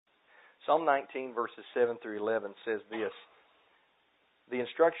Psalm 19, verses 7 through 11 says this: "The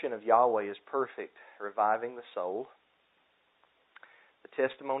instruction of Yahweh is perfect, reviving the soul. The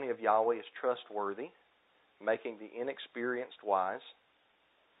testimony of Yahweh is trustworthy, making the inexperienced wise.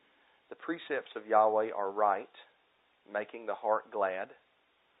 The precepts of Yahweh are right, making the heart glad.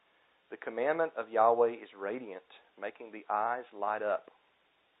 The commandment of Yahweh is radiant, making the eyes light up.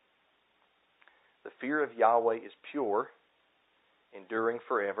 The fear of Yahweh is pure, enduring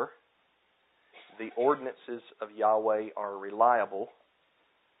forever. The ordinances of Yahweh are reliable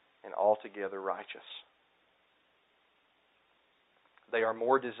and altogether righteous. They are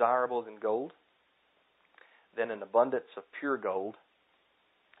more desirable than gold, than an abundance of pure gold,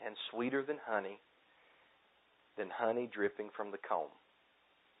 and sweeter than honey dripping from the comb.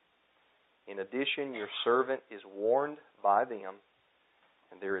 In addition, your servant is warned by them,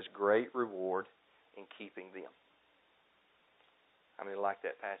 and there is great reward in keeping them." I mean, I like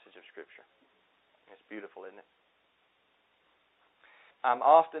that passage of Scripture. It's beautiful, isn't it? I'm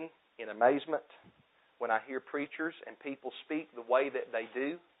often in amazement when I hear preachers and people speak the way that they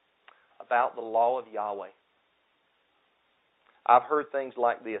do about the law of Yahweh. I've heard things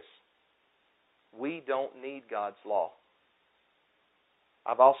like this: "We don't need God's law."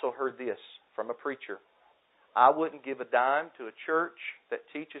 I've also heard this from a preacher: "I wouldn't give a dime to a church that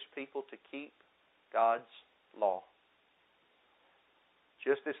teaches people to keep God's law."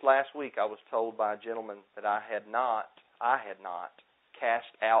 Just this last week, I was told by a gentleman that I had not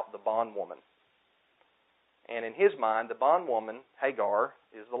cast out the bondwoman. And in his mind, the bondwoman, Hagar,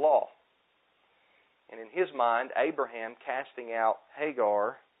 is the law. And in his mind, Abraham casting out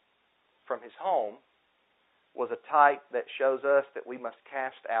Hagar from his home was a type that shows us that we must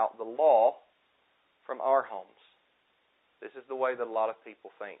cast out the law from our homes. This is the way that a lot of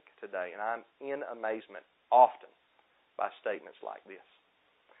people think today, and I'm in amazement often by statements like this.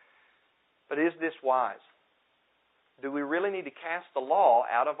 But is this wise? Do we really need to cast the law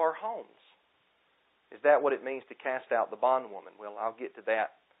out of our homes? Is that what it means to cast out the bondwoman? Well, I'll get to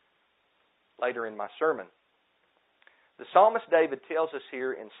that later in my sermon. The psalmist David tells us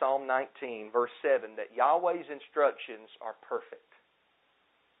here in Psalm 19, verse 7, that Yahweh's instructions are perfect.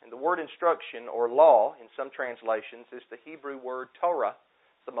 And the word instruction, or law, in some translations, is the Hebrew word Torah.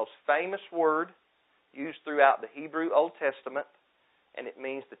 It's the most famous word used throughout the Hebrew Old Testament, and it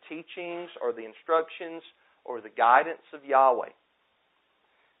means the teachings or the instructions or the guidance of Yahweh.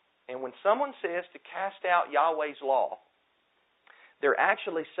 And when someone says to cast out Yahweh's law, they're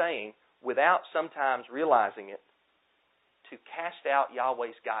actually saying, without sometimes realizing it, to cast out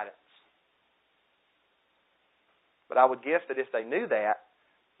Yahweh's guidance. But I would guess that if they knew that,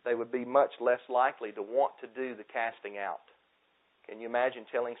 they would be much less likely to want to do the casting out. Can you imagine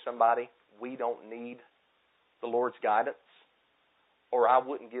telling somebody, "We don't need the Lord's guidance"? Or, "I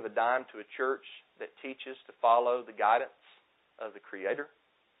wouldn't give a dime to a church that teaches to follow the guidance of the Creator"?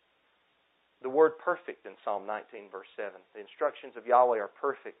 The word perfect in Psalm 19, verse 7. The instructions of Yahweh are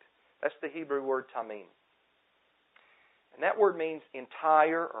perfect. That's the Hebrew word tamim. And that word means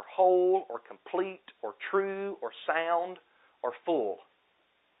entire or whole or complete or true or sound or full.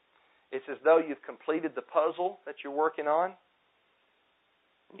 It's as though you've completed the puzzle that you're working on.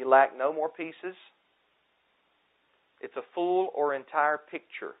 You lack no more pieces. It's a full or entire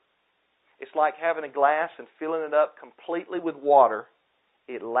picture. It's like having a glass and filling it up completely with water.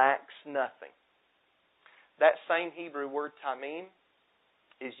 It lacks nothing. That same Hebrew word tamim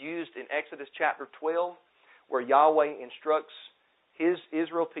is used in Exodus chapter 12, where Yahweh instructs His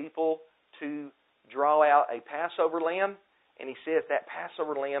Israel people to draw out a Passover lamb, and He says that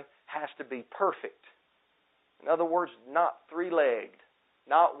Passover lamb has to be perfect. In other words, not three-legged,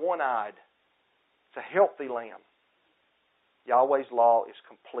 not one-eyed. It's a healthy lamb. Yahweh's law is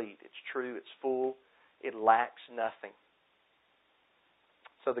complete. It's true. It's full. It lacks nothing.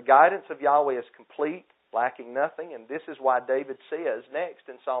 So the guidance of Yahweh is complete, lacking nothing, and this is why David says next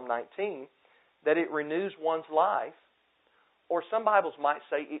in Psalm 19 that it renews one's life, or some Bibles might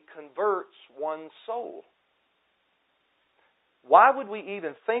say it converts one's soul. Why would we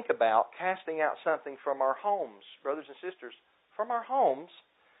even think about casting out something from our homes, brothers and sisters, from our homes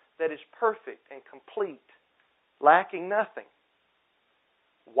that is perfect and complete, lacking nothing?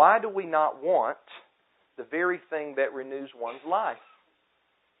 Why do we not want the very thing that renews one's life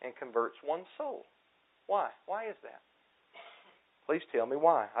and converts one's soul? Why? Why is that? Please tell me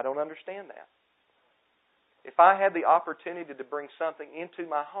why. I don't understand that. If I had the opportunity to bring something into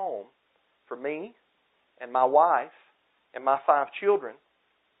my home for me and my wife and my 5 children,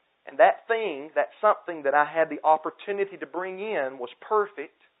 and that thing, that something that I had the opportunity to bring in was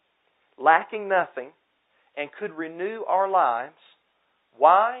perfect, lacking nothing, and could renew our lives,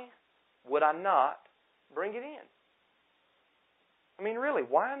 why would I not bring it in? I mean, really,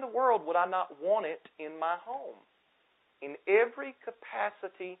 why in the world would I not want it in my home? In every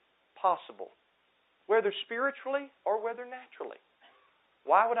capacity possible, whether spiritually or whether naturally.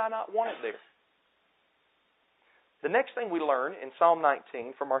 Why would I not want it there? The next thing we learn in Psalm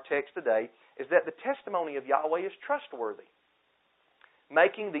 19 from our text today is that the testimony of Yahweh is trustworthy,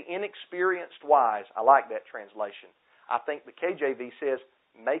 making the inexperienced wise. I like that translation. I think the KJV says,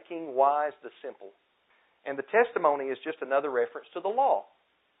 making wise the simple. And the testimony is just another reference to the law.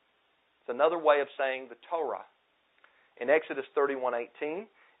 It's another way of saying the Torah. In Exodus 31:18,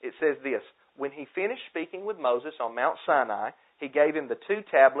 it says this, when he finished speaking with Moses on Mount Sinai, he gave him the 2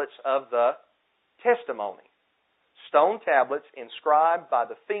 tablets of the testimony, stone tablets inscribed by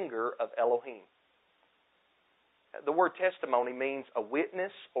the finger of Elohim. The word testimony means a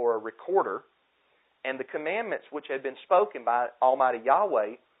witness or a recorder, and the commandments which had been spoken by Almighty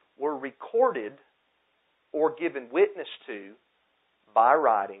Yahweh were recorded or given witness to by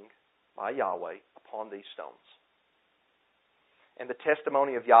writing by Yahweh upon these stones. And the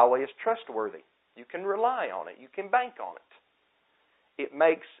testimony of Yahweh is trustworthy. You can rely on it. You can bank on it. It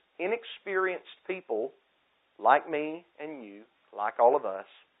makes inexperienced people like me and you, like all of us,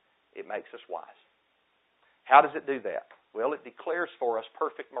 it makes us wise. How does it do that? Well, it declares for us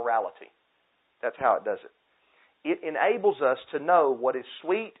perfect morality. That's how it does it. It enables us to know what is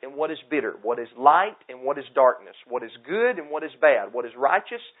sweet and what is bitter, what is light and what is darkness, what is good and what is bad, what is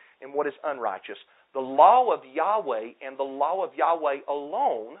righteous and what is unrighteous. The law of Yahweh and the law of Yahweh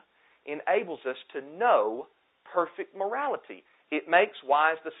alone enables us to know perfect morality. It makes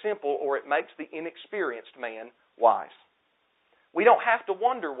wise the simple, or it makes the inexperienced man wise. We don't have to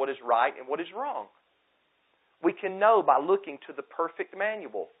wonder what is right and what is wrong. We can know by looking to the perfect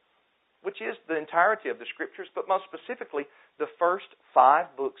manual, which is the entirety of the Scriptures, but most specifically the first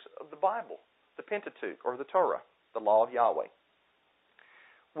 5 books of the Bible, the Pentateuch, or the Torah, the law of Yahweh.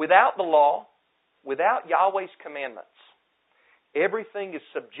 Without the law, without Yahweh's commandments, everything is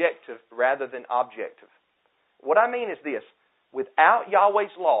subjective rather than objective. What I mean is this. Without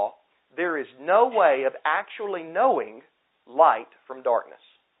Yahweh's law, there is no way of actually knowing light from darkness.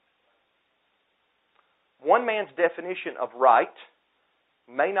 One man's definition of right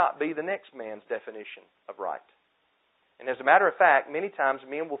may not be the next man's definition of right. And as a matter of fact, many times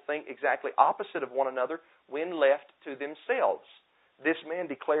men will think exactly opposite of one another when left to themselves. This man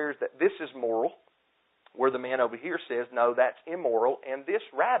declares that this is moral, where the man over here says, no, that's immoral, and this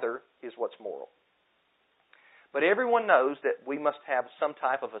rather is what's moral. But everyone knows that we must have some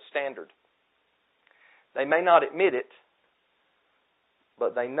type of a standard. They may not admit it,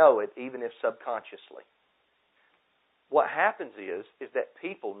 but they know it, even if subconsciously. What happens is that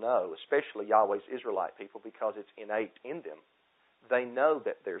people know, especially Yahweh's Israelite people, because it's innate in them, they know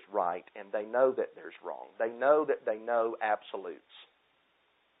that there's right and they know that there's wrong. They know that they know absolutes.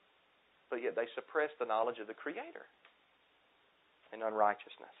 But yet they suppress the knowledge of the Creator in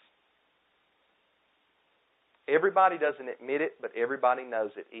unrighteousness. Everybody doesn't admit it, but everybody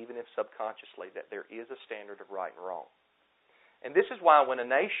knows it, even if subconsciously, that there is a standard of right and wrong. And this is why when a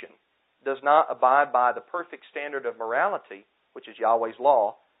nation does not abide by the perfect standard of morality, which is Yahweh's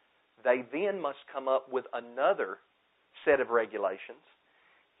law, they then must come up with another set of regulations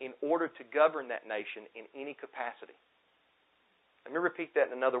in order to govern that nation in any capacity. Let me repeat that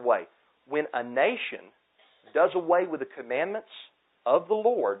in another way. When a nation does away with the commandments of the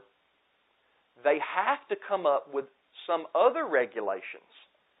Lord, they have to come up with some other regulations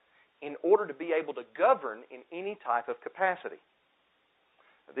in order to be able to govern in any type of capacity.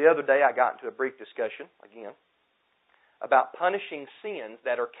 The other day I got into a brief discussion, again, about punishing sins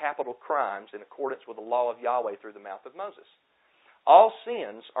that are capital crimes in accordance with the law of Yahweh through the mouth of Moses. All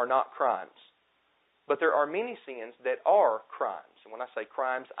sins are not crimes, but there are many sins that are crimes. And when I say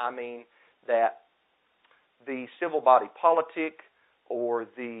crimes, I mean that the civil body politic or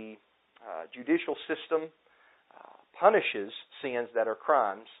the judicial system punishes sins that are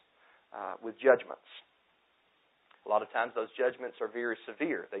crimes with judgments. A lot of times those judgments are very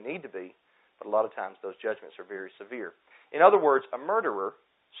severe. They need to be, but a lot of times those judgments are very severe. In other words, a murderer,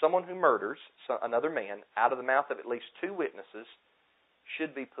 someone who murders another man out of the mouth of at least 2 witnesses,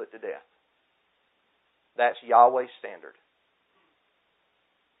 should be put to death. That's Yahweh's standard.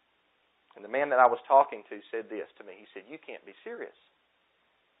 And the man that I was talking to said this to me. He said, "You can't be serious."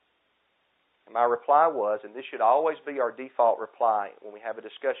 And my reply was, and this should always be our default reply when we have a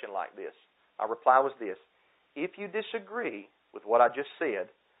discussion like this. My reply was this: if you disagree with what I just said,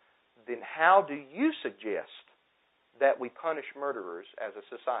 then how do you suggest that we punish murderers as a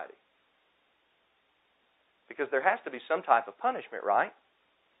society? Because there has to be some type of punishment, right?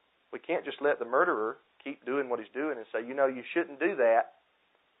 We can't just let the murderer keep doing what he's doing and say, you know, you shouldn't do that,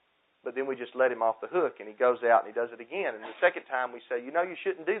 but then we just let him off the hook and he goes out and he does it again. And the second time we say, you know, you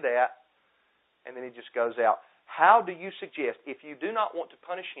shouldn't do that, and then he just goes out. How do you suggest, if you do not want to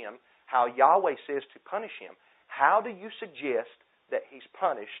punish him, how Yahweh says to punish him, how do you suggest that he's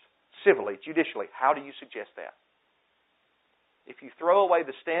punished civilly, judicially? How do you suggest that? If you throw away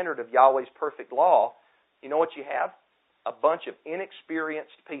the standard of Yahweh's perfect law, you know what you have? A bunch of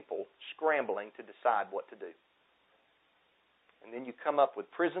inexperienced people scrambling to decide what to do. And then you come up with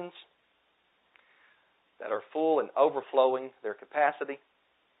prisons that are full and overflowing their capacity.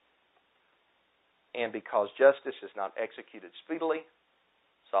 And because justice is not executed speedily,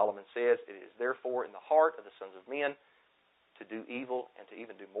 Solomon says, it is therefore in the heart of the sons of men to do evil and to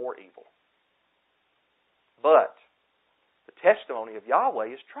even do more evil. But the testimony of Yahweh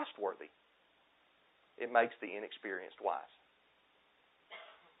is trustworthy. It makes the inexperienced wise.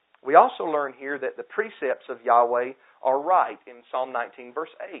 We also learn here that the precepts of Yahweh are right in Psalm 19, verse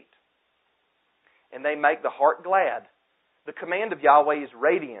 8. And they make the heart glad. The command of Yahweh is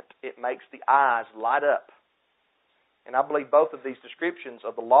radiant. It makes the eyes light up. And I believe both of these descriptions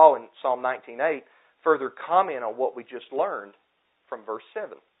of the law in Psalm 19:8 further comment on what we just learned from verse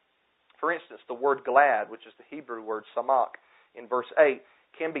 7. For instance, the word glad, which is the Hebrew word samak, in verse 8,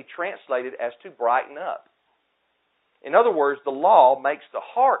 can be translated as to brighten up. In other words, the law makes the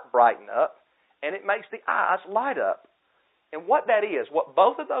heart brighten up, and it makes the eyes light up. And what that is, what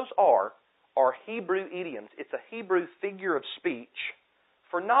both of those are Hebrew idioms. It's a Hebrew figure of speech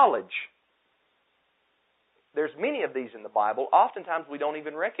for knowledge. There's many of these in the Bible. Oftentimes we don't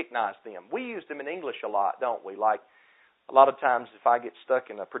even recognize them. We use them in English a lot, don't we? Like, a lot of times if I get stuck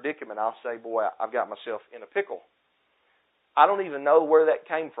in a predicament, I'll say, boy, I've got myself in a pickle. I don't even know where that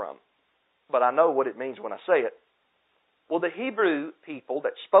came from, but I know what it means when I say it. Well, the Hebrew people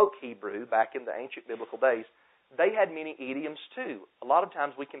that spoke Hebrew back in the ancient biblical days, they had many idioms too. A lot of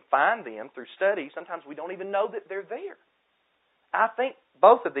times we can find them through study. Sometimes we don't even know that they're there. I think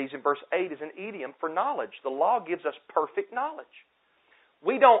both of these in verse 8 is an idiom for knowledge. The law gives us perfect knowledge.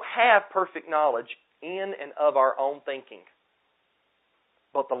 We don't have perfect knowledge in and of our own thinking.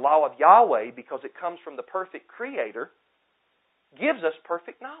 But the law of Yahweh, because it comes from the perfect Creator, gives us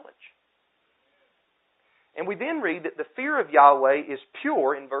perfect knowledge. And we then read that the fear of Yahweh is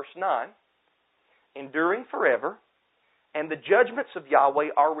pure in verse 9, enduring forever, and the judgments of Yahweh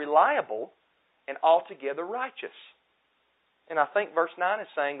are reliable and altogether righteous. And I think verse 9 is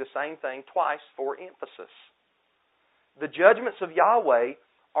saying the same thing twice for emphasis. The judgments of Yahweh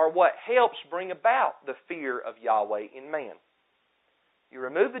are what helps bring about the fear of Yahweh in man. You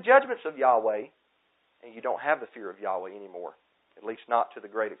remove the judgments of Yahweh, and you don't have the fear of Yahweh anymore, at least not to the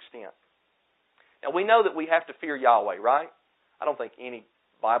great extent. Now, we know that we have to fear Yahweh, right? I don't think any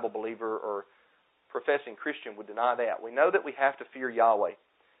Bible believer or professing Christian would deny that. We know that we have to fear Yahweh.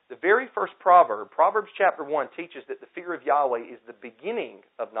 The very first proverb, Proverbs chapter 1, teaches that the fear of Yahweh is the beginning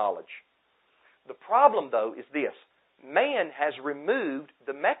of knowledge. The problem, though, is this. Man has removed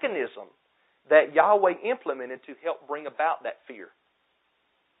the mechanism that Yahweh implemented to help bring about that fear.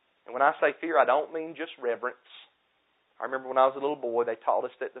 And when I say fear, I don't mean just reverence. I remember when I was a little boy, they taught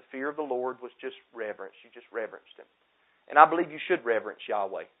us that the fear of the Lord was just reverence. You just reverenced Him. And I believe you should reverence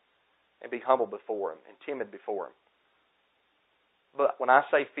Yahweh and be humble before Him and timid before Him. But when I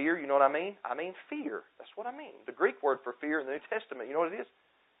say fear, you know what I mean? I mean fear. That's what I mean. The Greek word for fear in the New Testament, you know what it is?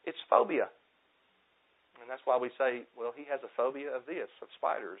 It's phobia. And that's why we say, well, he has a phobia of this, of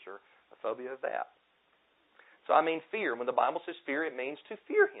spiders, or a phobia of that. So I mean fear. When the Bible says fear, it means to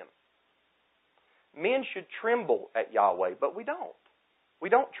fear Him. Men should tremble at Yahweh, but we don't. We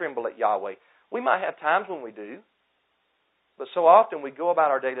don't tremble at Yahweh. We might have times when we do, but so often we go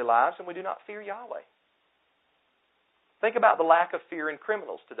about our daily lives and we do not fear Yahweh. Think about the lack of fear in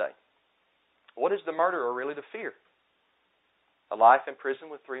criminals today. What is the murderer really to fear? A life in prison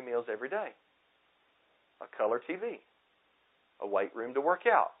with 3 meals every day. A color TV. A weight room to work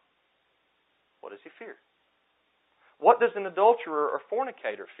out. What does he fear? What does an adulterer or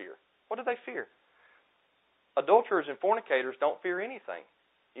fornicator fear? What do they fear? Adulterers and fornicators don't fear anything.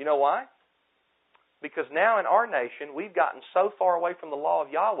 You know why? Because now in our nation, we've gotten so far away from the law of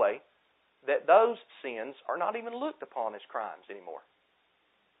Yahweh that those sins are not even looked upon as crimes anymore.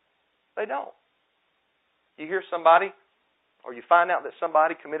 They don't. You hear somebody, or you find out that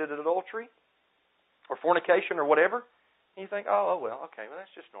somebody committed an adultery, or fornication, or whatever, and you think, oh, well, okay, well,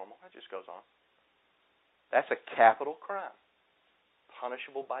 that's just normal. That just goes on. That's a capital crime,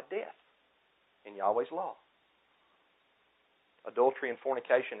 punishable by death in Yahweh's law. Adultery and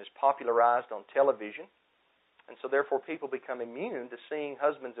fornication is popularized on television And so therefore people become immune to seeing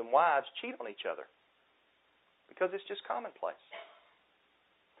husbands and wives cheat on each other because it's just commonplace.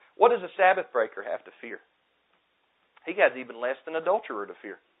 What does a Sabbath breaker have to fear? He has even less than an adulterer to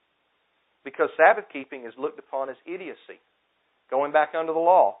fear, because Sabbath keeping is looked upon as idiocy, going back under the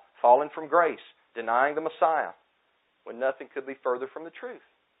law, falling from grace, denying the Messiah, when nothing could be further from the truth.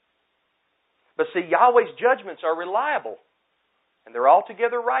 But see, Yahweh's judgments are reliable, and they're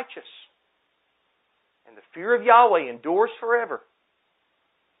altogether righteous. And the fear of Yahweh endures forever.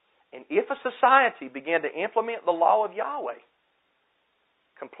 And if a society began to implement the law of Yahweh,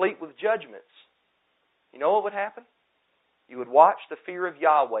 complete with judgments, you know what would happen? You would watch the fear of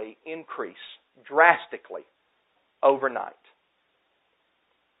Yahweh increase drastically overnight.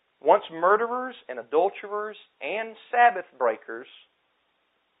 Once murderers and adulterers and Sabbath breakers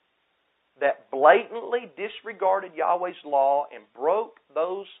that blatantly disregarded Yahweh's law and broke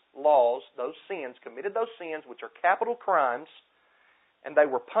those laws, those sins, committed those sins, which are capital crimes, and they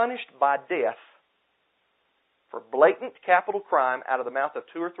were punished by death for blatant capital crime out of the mouth of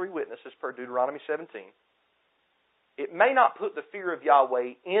 2 or 3 witnesses per Deuteronomy 17. It may not put the fear of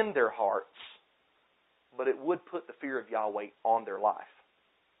Yahweh in their hearts, but it would put the fear of Yahweh on their life.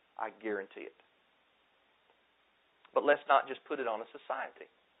 I guarantee it. But let's not just put it on a society.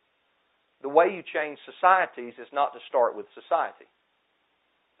 The way you change societies is not to start with society,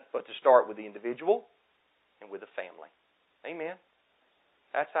 but to start with the individual and with the family. Amen?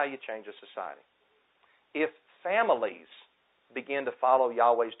 That's how you change a society. If families begin to follow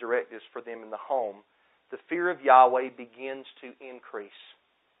Yahweh's directives for them in the home, the fear of Yahweh begins to increase.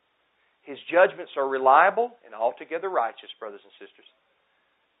 His judgments are reliable and altogether righteous, brothers and sisters.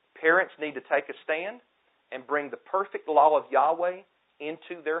 Parents need to take a stand and bring the perfect law of Yahweh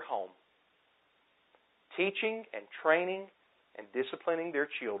into their home, teaching and training and disciplining their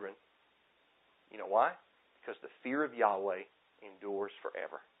children. You know why? Because the fear of Yahweh endures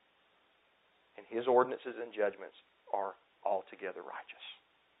forever. And His ordinances and judgments are altogether righteous.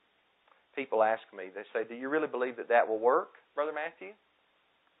 People ask me, they say, do you really believe that that will work, Brother Matthew?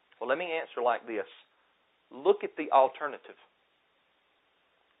 Well, let me answer like this. Look at the alternative.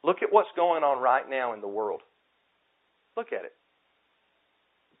 Look at what's going on right now in the world. Look at it.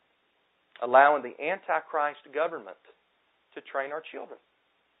 Allowing the Antichrist government to train our children.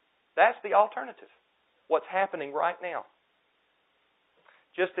 That's the alternative. What's happening right now.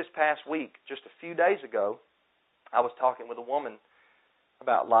 Just this past week, just a few days ago, I was talking with a woman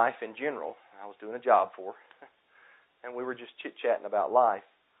about life in general. I was doing a job for her. And we were just chit-chatting about life.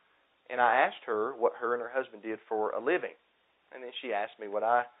 And I asked her what her and her husband did for a living. And then she asked me what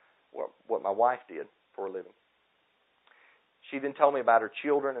my wife did for a living. She then told me about her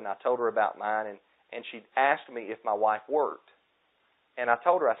children, and I told her about mine. And she asked me if my wife worked. And I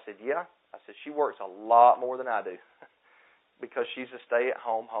told her, I said, yeah. I said, she works a lot more than I do because she's a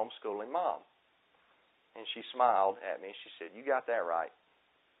stay-at-home homeschooling mom. And she smiled at me. She said, you got that right.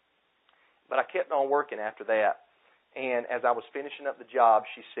 But I kept on working after that. And as I was finishing up the job,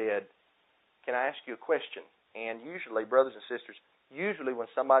 she said, can I ask you a question? And usually, brothers and sisters, when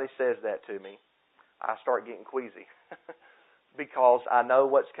somebody says that to me, I start getting queasy because I know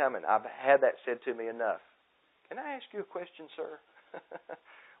what's coming. I've had that said to me enough. Can I ask you a question, sir?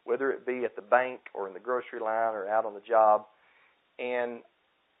 Whether it be at the bank or in the grocery line or out on the job. And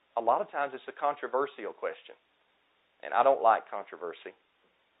a lot of times it's a controversial question. And I don't like controversy.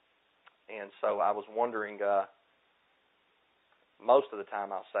 And so I was wondering, most of the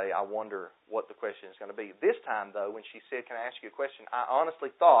time I'll say, I wonder what the question is going to be. This time, though, when she said, can I ask you a question, I honestly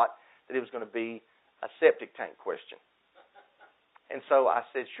thought that it was going to be a septic tank question. And so I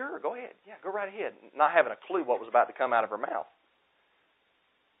said, sure, go ahead. Yeah, go right ahead. Not having a clue what was about to come out of her mouth.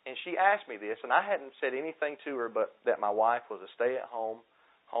 And she asked me this, and I hadn't said anything to her but that my wife was a stay-at-home,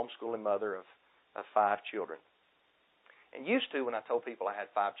 homeschooling mother of 5 children. And used to, when I told people I had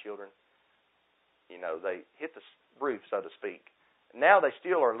 5 children, they hit the roof, so to speak. Now they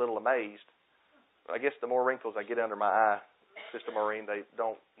still are a little amazed. I guess the more wrinkles I get under my eye, Sister Maureen, they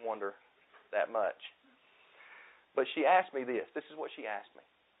don't wonder that much. But she asked me this. This is what she asked me.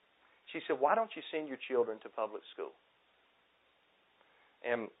 She said, why don't you send your children to public school?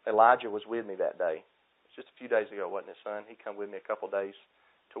 And Elijah was with me that day. It was just a few days ago, wasn't it, son? He come with me a couple of days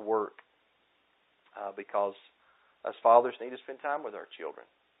to work because us fathers need to spend time with our children.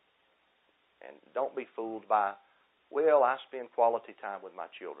 And don't be fooled by, well, I spend quality time with my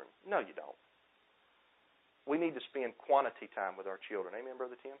children. No, you don't. We need to spend quantity time with our children. Amen,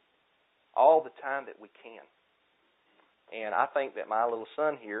 Brother Tim? All the time that we can. And I think that my little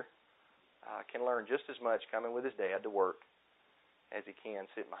son here can learn just as much coming with his dad to work as he can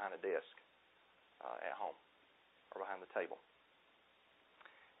sitting behind a desk at home. or behind the table.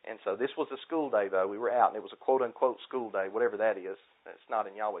 And so this was a school day, though. We were out, and it was a quote-unquote school day, whatever that is. It's not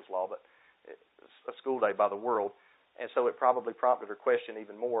in Yahweh's law, but it's a school day by the world. And so it probably prompted her question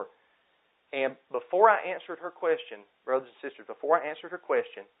even more. And before I answered her question, brothers and sisters, before I answered her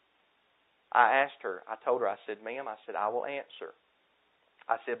question, I asked her, I told her, I said, ma'am, I said, I will answer.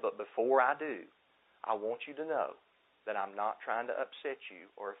 I said, but before I do, I want you to know that I'm not trying to upset you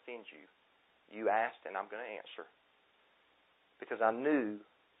or offend you. You asked, and I'm going to answer. Because I knew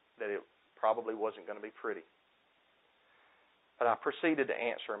that it probably wasn't going to be pretty. But I proceeded to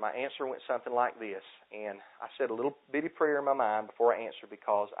answer. My answer went something like this. And I said a little bitty prayer in my mind before I answered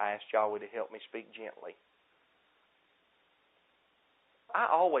because I asked Yahweh to help me speak gently. I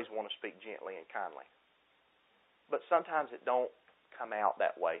always want to speak gently and kindly. But sometimes it don't come out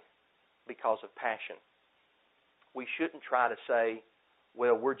that way because of passion. We shouldn't try to say,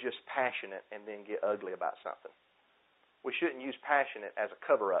 well, we're just passionate and then get ugly about something. We shouldn't use passionate as a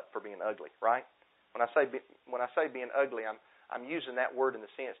cover-up for being ugly, right? When I say being ugly, I'm using that word in the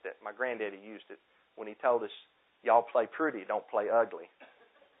sense that my granddaddy used it when he told us, y'all play pretty, don't play ugly.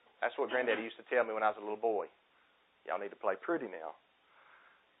 That's what granddaddy used to tell me when I was a little boy. Y'all need to play pretty now.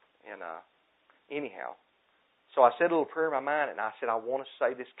 And anyhow, so I said a little prayer in my mind, and I said, I want to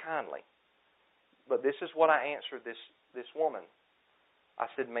say this kindly. But this is what I answered this woman. I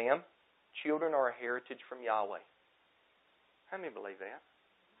said, ma'am, children are a heritage from Yahweh. How many believe that?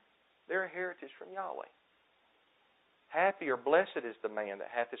 They're a heritage from Yahweh. Happy or blessed is the man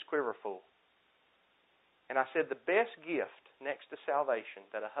that hath his quiver full. And I said, the best gift next to salvation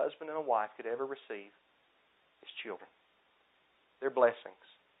that a husband and a wife could ever receive is children. They're blessings.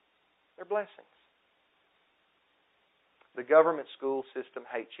 They're blessings. The government school system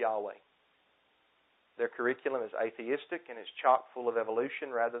hates Yahweh. Their curriculum is atheistic and is chock full of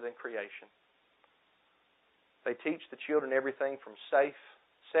evolution rather than creation. They teach the children everything from safe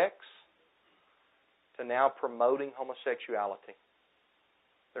sex to now promoting homosexuality.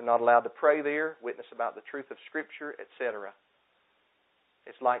 They're not allowed to pray there, witness about the truth of Scripture, etc.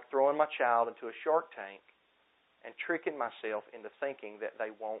 It's like throwing my child into a shark tank and tricking myself into thinking that they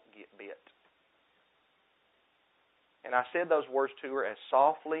won't get bit. And I said those words to her as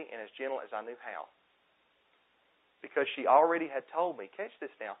softly and as gentle as I knew how. Because she already had told me, catch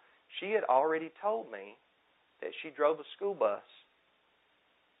this now, she had already told me that she drove a school bus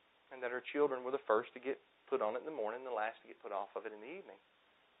and that her children were the first to get put on it in the morning and the last to get put off of it in the evening.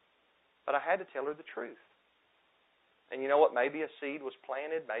 But I had to tell her the truth. And you know what? Maybe a seed was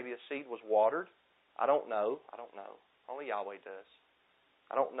planted. Maybe a seed was watered. I don't know. Only Yahweh does.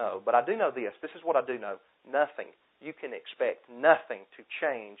 I don't know. But I do know this. This is what I do know. Nothing. You can expect nothing to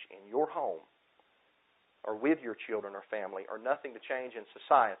change in your home or with your children or family, or nothing to change in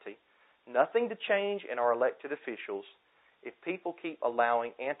society, nothing to change in our elected officials if people keep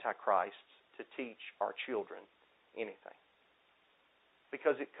allowing antichrists to teach our children anything.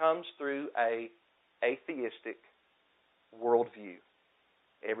 Because it comes through an atheistic worldview.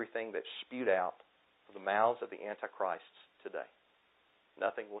 Everything that's spewed out of the mouths of the antichrists today.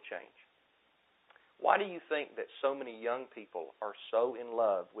 Nothing will change. Why do you think that so many young people are so in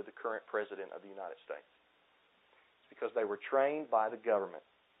love with the current president of the United States? It's because they were trained by the government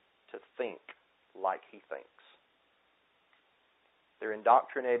to think like he thinks. They're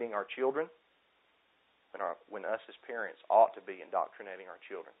indoctrinating our children when us as parents ought to be indoctrinating our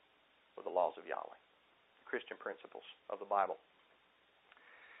children with the laws of Yahweh, the Christian principles of the Bible.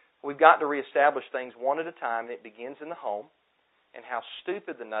 We've got to reestablish things one at a time, and it begins in the home. And how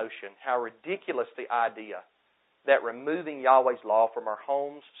stupid the notion, how ridiculous the idea that removing Yahweh's law from our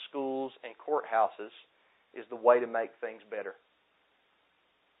homes, schools, and courthouses is the way to make things better.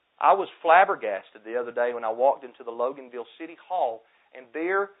 I was flabbergasted the other day when I walked into the Loganville City Hall, and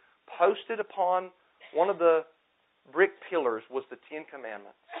there, posted upon one of the brick pillars, was the Ten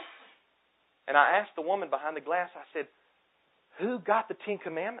Commandments. And I asked the woman behind the glass, I said, who got the Ten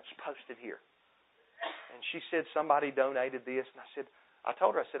Commandments posted here? And she said somebody donated this. And I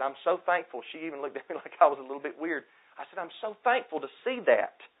told her, I'm so thankful. She even looked at me like I was a little bit weird. I said, I'm so thankful to see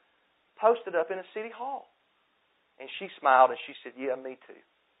that posted up in a city hall. And she smiled and she said, yeah, me too.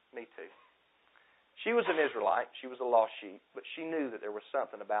 Me too. She was an Israelite. She was a lost sheep. But she knew that there was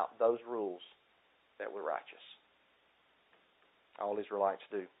something about those rules that were righteous. All Israelites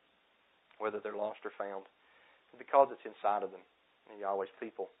do, whether they're lost or found. Because it's inside of them, and Yahweh's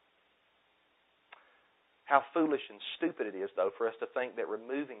people. How foolish and stupid it is, though, for us to think that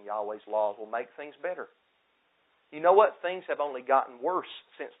removing Yahweh's laws will make things better. You know what? Things have only gotten worse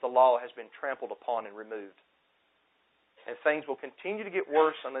since the law has been trampled upon and removed. And things will continue to get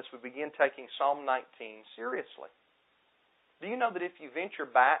worse unless we begin taking Psalm 19 seriously. Do you know that if you venture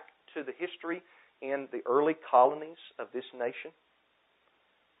back to the history in the early colonies of this nation,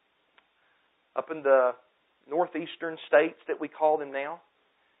 up in the northeastern states that we call them now,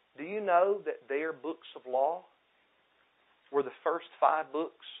 do you know that their books of law were the first 5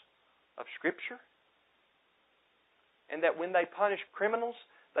 books of Scripture? And that when they punish criminals,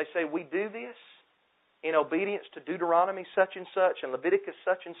 they say, we do this in obedience to Deuteronomy such and such, and Leviticus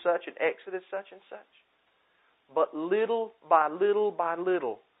such and such, and Exodus such and such. But little by little by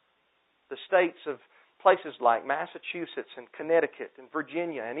little, the states of places like Massachusetts and Connecticut and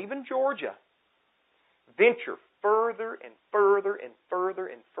Virginia and even Georgia venture further and further and further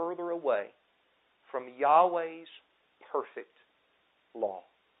and further away from Yahweh's perfect law.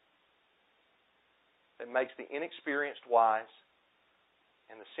 It makes the inexperienced wise,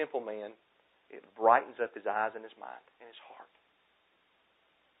 and the simple man, it brightens up his eyes and his mind and his heart.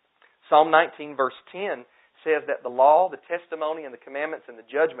 Psalm 19 verse 10 says that the law, the testimony, and the commandments and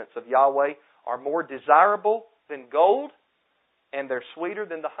the judgments of Yahweh are more desirable than gold, and they're sweeter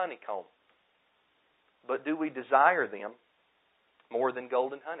than the honeycomb. But do we desire them more than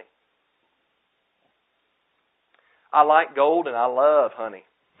gold and honey? I like gold and I love honey.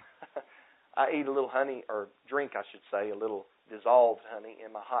 I eat a little honey, or drink, I should say, a little dissolved honey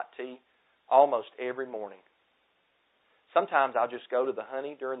in my hot tea almost every morning. Sometimes I'll just go to the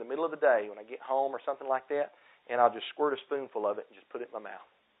honey during the middle of the day when I get home or something like that, and I'll just squirt a spoonful of it and just put it in my mouth.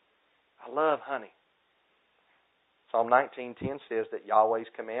 I love honey. Psalm 19:10 says that Yahweh's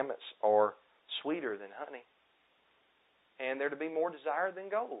commandments are sweeter than honey, and they're to be more desired than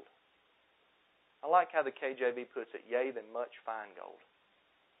gold. I like how the KJV puts it, yea, than much fine gold.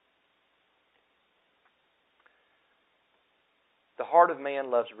 The heart of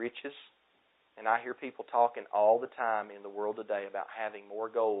man loves riches, and I hear people talking all the time in the world today about having more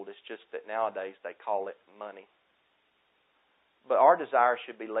gold. It's just that nowadays they call it money. But our desire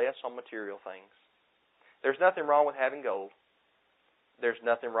should be less on material things. There's nothing wrong with having gold. There's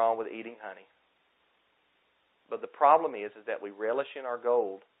nothing wrong with eating honey. But the problem is that we relish in our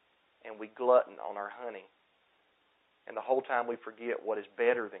gold and we glutton on our honey. And the whole time we forget what is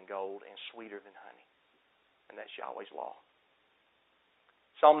better than gold and sweeter than honey. And that's Yahweh's law.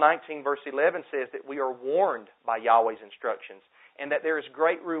 Psalm 19 verse 11 says that we are warned by Yahweh's instructions and that there is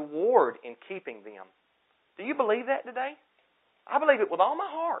great reward in keeping them. Do you believe that today? I believe it with all my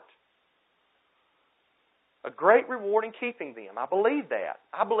heart. A great reward in keeping them. I believe that.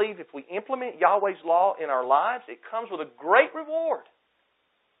 I believe if we implement Yahweh's law in our lives, it comes with a great reward.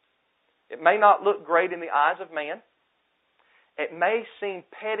 It may not look great in the eyes of man. It may seem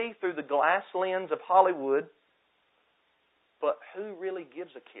petty through the glass lens of Hollywood. But who really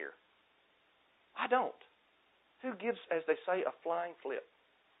gives a care? I don't. Who gives, as they say, a flying flip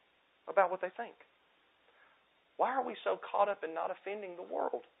about what they think? Why are we so caught up in not offending the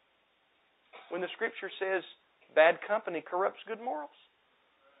world? When the Scripture says bad company corrupts good morals.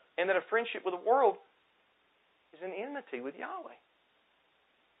 And that a friendship with the world is an enmity with Yahweh.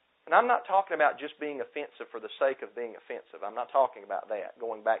 And I'm not talking about just being offensive for the sake of being offensive. I'm not talking about that,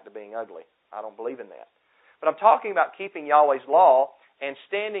 going back to being ugly. I don't believe in that. But I'm talking about keeping Yahweh's law and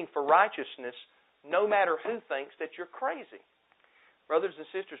standing for righteousness no matter who thinks that you're crazy. Brothers and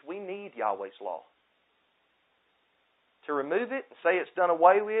sisters, we need Yahweh's law. To remove it and say it's done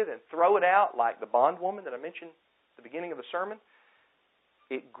away with and throw it out like the bondwoman that I mentioned at the beginning of the sermon,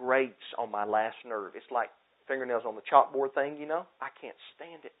 it grates on my last nerve. It's like fingernails on the chalkboard thing, you know. I can't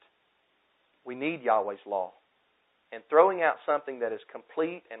stand it. We need Yahweh's law. And throwing out something that is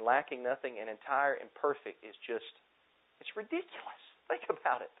complete and lacking nothing and entire and perfect is just, it's ridiculous. Think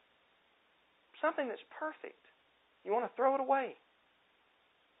about it. Something that's perfect. You want to throw it away.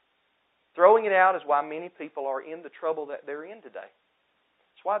 Throwing it out is why many people are in the trouble that they're in today.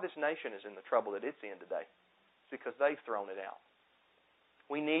 It's why this nation is in the trouble that it's in today. It's because they've thrown it out.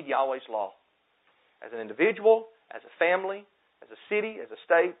 We need Yahweh's law. As an individual, as a family, as a city, as a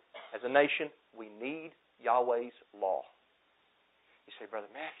state, as a nation, we need Yahweh's law. You say, Brother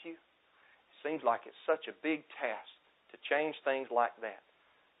Matthew, it seems like it's such a big task to change things like that.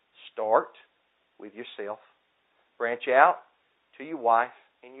 Start with yourself. Branch out to your wife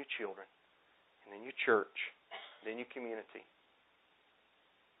and your children, and then your church, and then your community.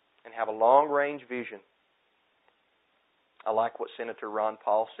 And have a long-range vision. I like what Senator Ron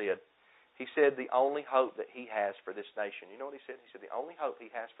Paul said. He said the only hope that he has for this nation, you know what he said? He said the only hope he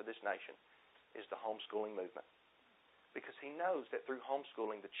has for this nation is the homeschooling movement. Because he knows that through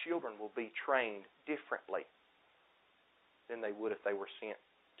homeschooling, the children will be trained differently than they would if they were sent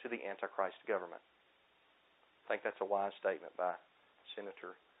to the Antichrist government. I think that's a wise statement by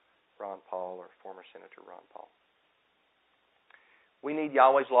Senator Ron Paul, or former Senator Ron Paul. We need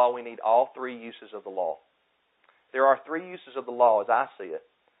Yahweh's law. We need all three uses of the law. There are three uses of the law as I see it.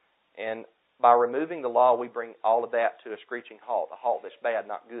 And by removing the law, we bring all of that to a screeching halt, a halt that's bad,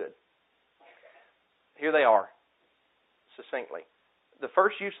 not good. Here they are, succinctly. The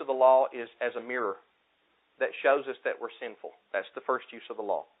first use of the law is as a mirror that shows us that we're sinful. That's the first use of the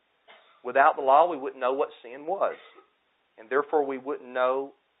law. Without the law, we wouldn't know what sin was. And therefore, we wouldn't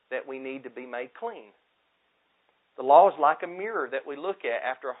know that we need to be made clean. The law is like a mirror that we look at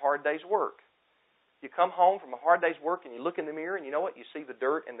after a hard day's work. You come home from a hard day's work and you look in the mirror and you know what? You see the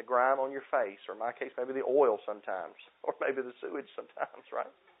dirt and the grime on your face. Or in my case, maybe the oil sometimes. Or maybe the sewage sometimes, right?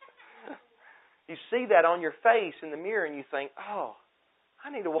 You see that on your face in the mirror and you think, oh, I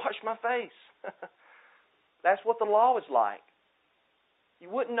need to wash my face. That's what the law is like. You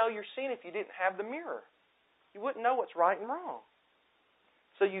wouldn't know your sin if you didn't have the mirror. You wouldn't know what's right and wrong.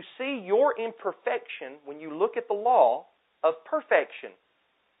 So you see your imperfection when you look at the law of perfection.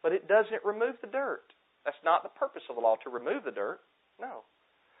 But it doesn't remove the dirt. That's not the purpose of the law, to remove the dirt. No.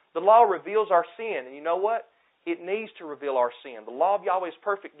 The law reveals our sin. And you know what? It needs to reveal our sin. The law of Yahweh is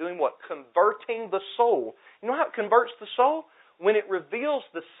perfect, doing what? Converting the soul. You know how it converts the soul? When it reveals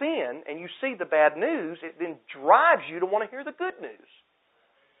the sin and you see the bad news, it then drives you to want to hear the good news.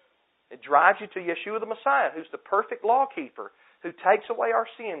 It drives you to Yeshua the Messiah, who's the perfect law keeper, who takes away our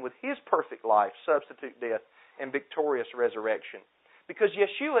sin with His perfect life, substitute death, and victorious resurrection. Because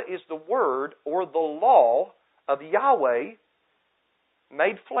Yeshua is the Word or the law of Yahweh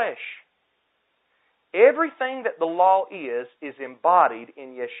made flesh. Everything that the law is embodied in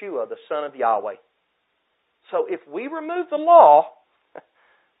Yeshua, the Son of Yahweh. So if we remove the law,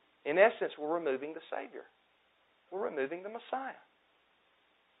 in essence, we're removing the Savior. We're removing the Messiah.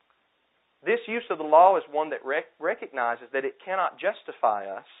 This use of the law is one that recognizes that it cannot justify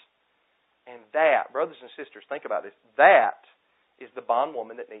us. And that, brothers and sisters, think about this, that is the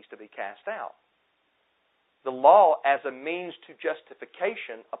bondwoman that needs to be cast out. The law as a means to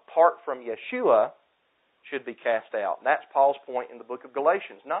justification apart from Yeshua should be cast out. And that's Paul's point in the book of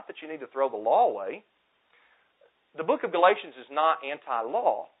Galatians. Not that you need to throw the law away. The book of Galatians is not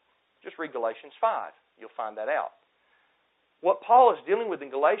anti-law. Just read Galatians 5. You'll find that out. What Paul is dealing with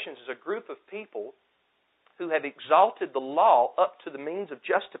in Galatians is a group of people who have exalted the law up to the means of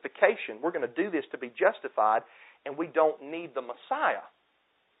justification. We're going to do this to be justified, and we don't need the Messiah.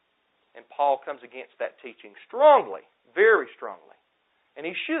 And Paul comes against that teaching strongly, very strongly. And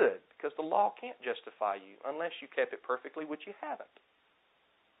he should, because the law can't justify you unless you kept it perfectly, which you haven't.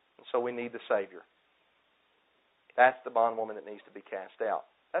 And so we need the Savior. That's the bondwoman that needs to be cast out.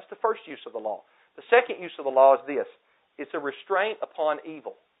 That's the first use of the law. The second use of the law is this. It's a restraint upon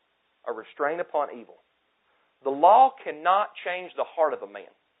evil. A restraint upon evil. The law cannot change the heart of a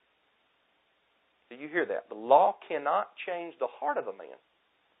man. Do you hear that? The law cannot change the heart of a man.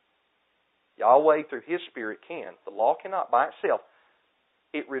 Yahweh, through His Spirit, can. The law cannot by itself.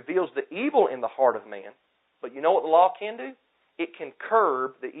 It reveals the evil in the heart of man. But you know what the law can do? It can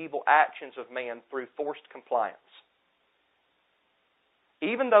curb the evil actions of man through forced compliance.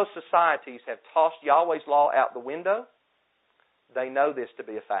 Even though societies have tossed Yahweh's law out the window, they know this to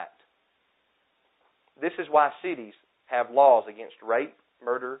be a fact. This is why cities have laws against rape,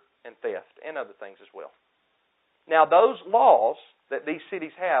 murder, and theft, and other things as well. Now, those laws that these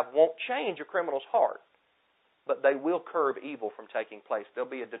cities have won't change a criminal's heart, but they will curb evil from taking place. There'll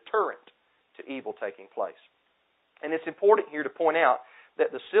be a deterrent to evil taking place. And it's important here to point out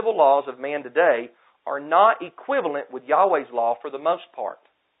that the civil laws of man today are not equivalent with Yahweh's law for the most part.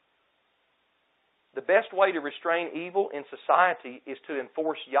 The best way to restrain evil in society is to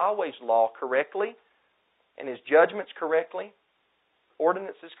enforce Yahweh's law correctly and His judgments correctly,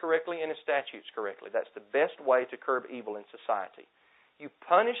 ordinances correctly, and His statutes correctly. That's the best way to curb evil in society. You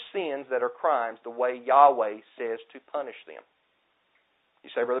punish sins that are crimes the way Yahweh says to punish them. You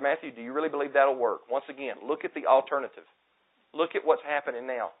say, Brother Matthew, do you really believe that'll work? Once again, look at the alternative. Look at what's happening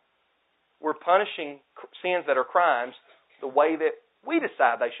now. We're punishing sins that are crimes the way that we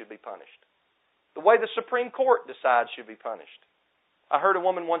decide they should be punished. The way the Supreme Court decides should be punished. I heard a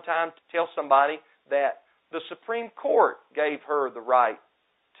woman one time tell somebody that the Supreme Court gave her the right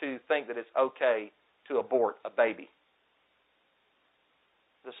to think that it's okay to abort a baby.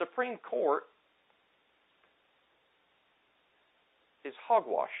 The Supreme Court is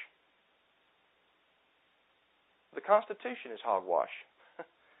hogwash. The Constitution is hogwash.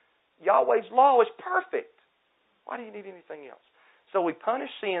 Yahweh's law is perfect. Why do you need anything else? So we punish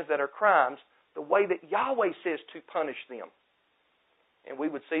sins that are crimes the way that Yahweh says to punish them. And we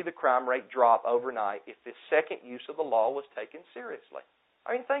would see the crime rate drop overnight if this second use of the law was taken seriously.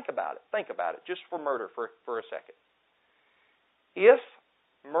 I mean, think about it. Think about it, just for murder for a second. If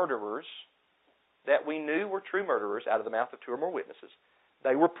murderers that we knew were true murderers out of the mouth of two or more witnesses,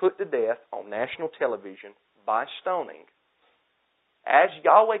 they were put to death on national television by stoning, as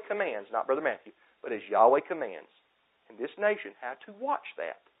Yahweh commands, not Brother Matthew, but as Yahweh commands, and this nation had to watch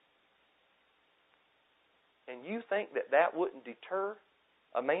that. And you think that that wouldn't deter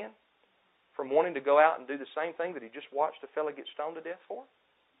a man from wanting to go out and do the same thing that he just watched a fellow get stoned to death for?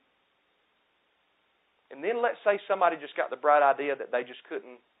 And then let's say somebody just got the bright idea that they just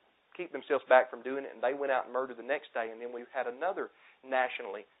couldn't keep themselves back from doing it, and they went out and murdered the next day, and then we had another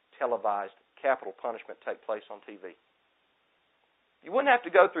nationally televised capital punishment take place on TV. You wouldn't have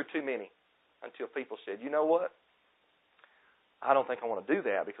to go through too many until people said, you know what? I don't think I want to do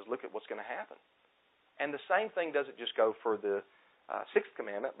that because look at what's going to happen. And the same thing doesn't just go for the Sixth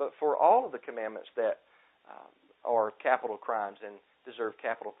Commandment, but for all of the commandments that are capital crimes and deserve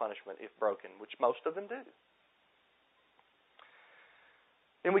capital punishment if broken, which most of them do.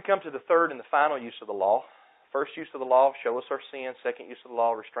 Then we come to the third and the final use of the law. First use of the law, show us our sin. Second use of the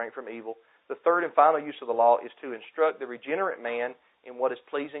law, restraint from evil. The third and final use of the law is to instruct the regenerate man in what is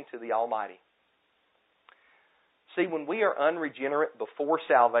pleasing to the Almighty. See, when we are unregenerate before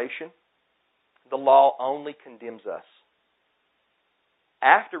salvation, the law only condemns us.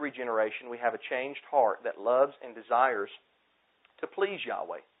 After regeneration, we have a changed heart that loves and desires to please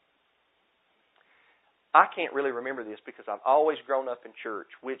Yahweh. I can't really remember this because I've always grown up in church,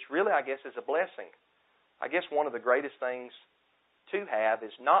 which really I guess is a blessing. I guess one of the greatest things to have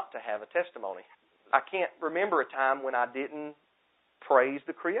is not to have a testimony. I can't remember a time when I didn't praise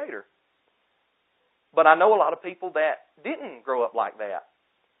the Creator. But I know a lot of people that didn't grow up like that.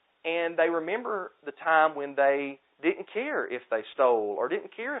 And they remember the time when they didn't care if they stole, or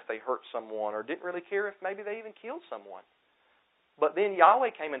didn't care if they hurt someone, or didn't really care if maybe they even killed someone. But then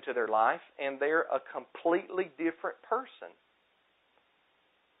Yahweh came into their life, and they're a completely different person.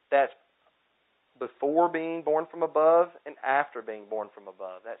 That's before being born from above and after being born from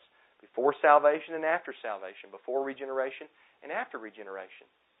above. That's before salvation and after salvation, before regeneration and after regeneration.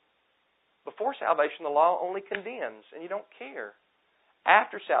 Before salvation, the law only condemns, and you don't care.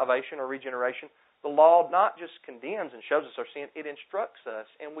 After salvation or regeneration, the law not just condemns and shows us our sin, it instructs us,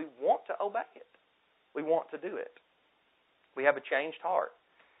 and we want to obey it. We want to do it. We have a changed heart.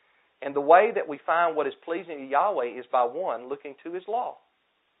 And the way that we find what is pleasing to Yahweh is by one, looking to His law,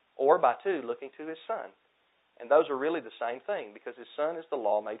 or by two, looking to His Son. And those are really the same thing, because His Son is the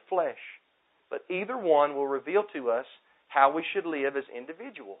law made flesh. But either one will reveal to us how we should live as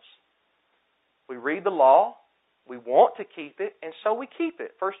individuals. We read the law, we want to keep it, and so we keep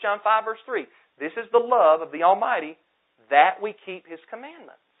it. 1 John 5, verse 3. This is the love of the Almighty, that we keep His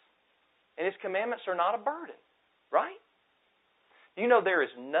commandments. And His commandments are not a burden, right? You know there is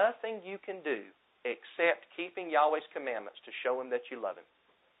nothing you can do except keeping Yahweh's commandments to show Him that you love Him.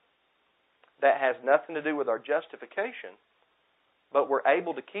 That has nothing to do with our justification, but we're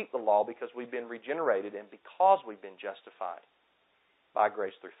able to keep the law because we've been regenerated and because we've been justified by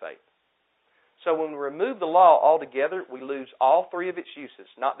grace through faith. So when we remove the law altogether, we lose all three of its uses.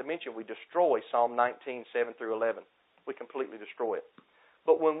 Not to mention we destroy Psalm 19, 7 through 11. We completely destroy it.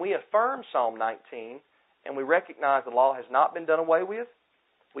 But when we affirm Psalm 19 and we recognize the law has not been done away with,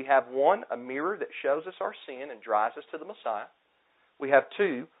 we have one, a mirror that shows us our sin and drives us to the Messiah. We have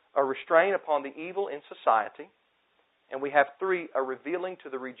two, a restraint upon the evil in society. And we have three, a revealing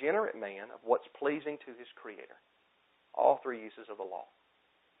to the regenerate man of what's pleasing to his Creator. All three uses of the law.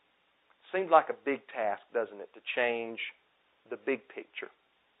 Seems like a big task, doesn't it, to change the big picture.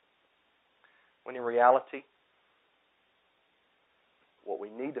 When in reality, what we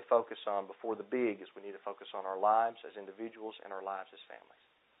need to focus on before the big is we need to focus on our lives as individuals and our lives as families.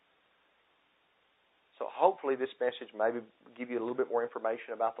 So hopefully this message maybe give you a little bit more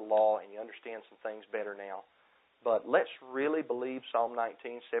information about the law and you understand some things better now. But let's really believe Psalm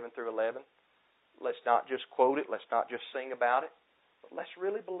 19, 7 through 11. Let's not just quote it. Let's not just sing about it. But let's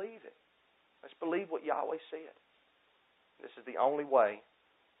really believe it. Let's believe what Yahweh said. This is the only way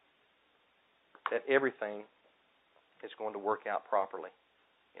that everything is going to work out properly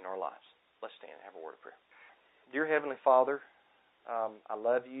in our lives. Let's stand and have a word of prayer. Dear Heavenly Father, I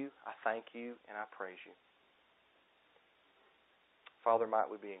love You, I thank You, and I praise You. Father,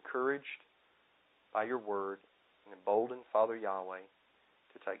 might we be encouraged by Your word and emboldened, Father Yahweh,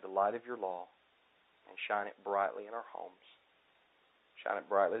 to take the light of Your law and shine it brightly in our homes. Shine it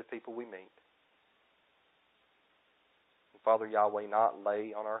brightly to the people we meet. Father Yahweh, not lay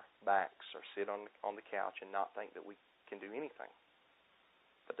on our backs or sit on the couch and not think that we can do anything,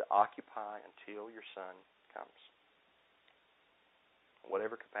 but to occupy until Your Son comes, in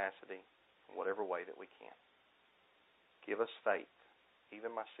whatever capacity, in whatever way that we can. Give us faith.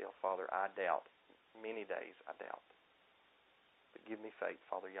 Even myself, Father, I doubt. Many days I doubt. But give me faith,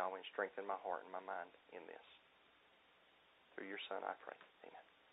 Father Yahweh, and strengthen my heart and my mind in this. Through your Son I pray. Amen.